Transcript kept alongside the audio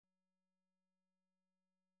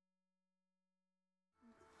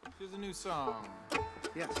Here's a new song.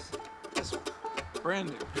 Yes. This one. Brand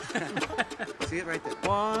new. See it right there.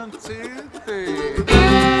 1, 2,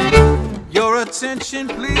 3. Your attention,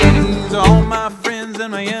 please, all my friends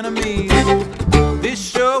and my enemies. This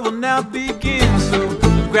show will now begin, so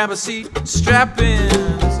grab a seat, strap in.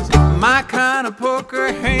 This is my kind of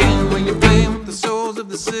poker hand when you're playing with the souls of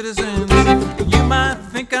the citizens. You might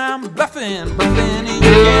think I'm bluffing, but then you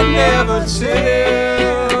can never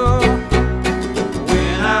tell.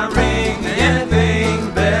 When I ring the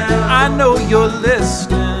anything bell, I know you're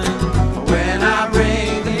listening. When I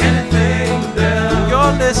ring the anything bell,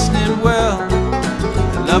 you're listening well.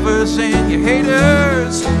 The lovers and your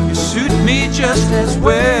haters, you suit me just as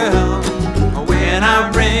well. When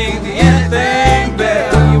I ring the anything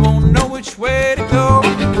bell, you won't know which way to go.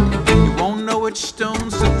 You won't know which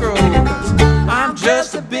stones to throw. 'Cause I'm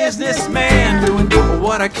just a businessman doing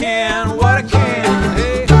what I can, what I can.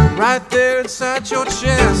 Hey, right there inside your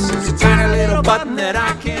chest is a tiny little button that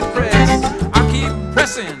I can't press. I keep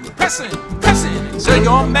pressing, pressing, pressing until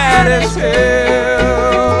you're mad as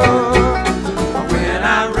hell. When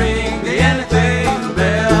I ring the anything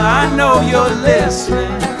bell, I know you're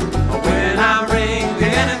listening. When I ring the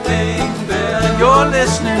anything bell, you're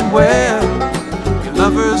listening well. Your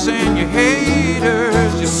lovers and your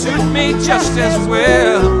haters, you suit me just as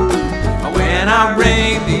well. When I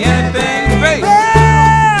ring the anything bell.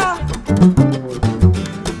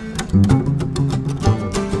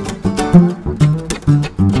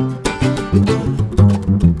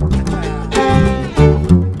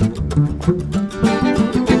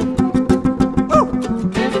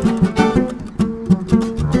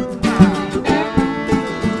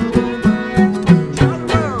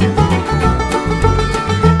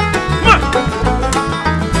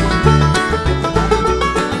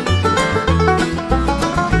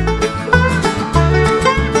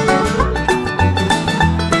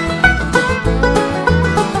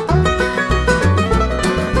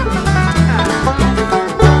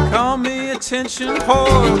 Attention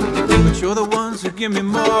whore, but you're the ones who give me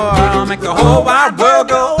more. I'll make the whole wide world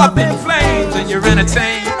go up in flames, and you're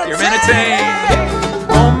entertained, you're entertained.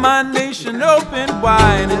 On my nation open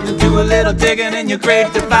wide, and do a little digging in your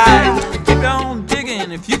great divide. Keep on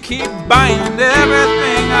digging if you keep buying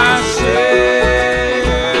everything I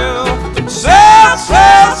sell. Sell,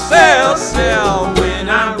 sell, sell, sell. When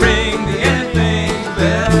I ring the anything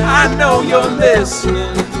bell, I know you're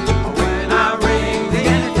listening.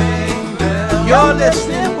 You're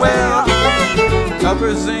listening well.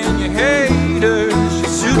 Lovers and your haters, you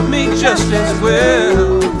suit me just as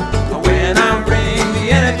well. When I ring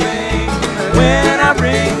the anything, when I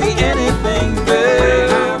ring the anything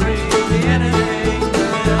bell,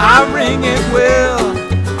 I ring it well.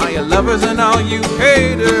 All your lovers and all you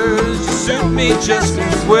haters, you suit me just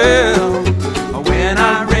as well. When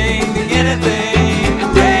I ring the anything,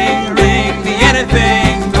 ring the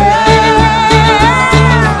anything bell.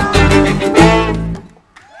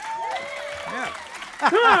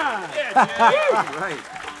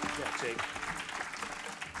 Right.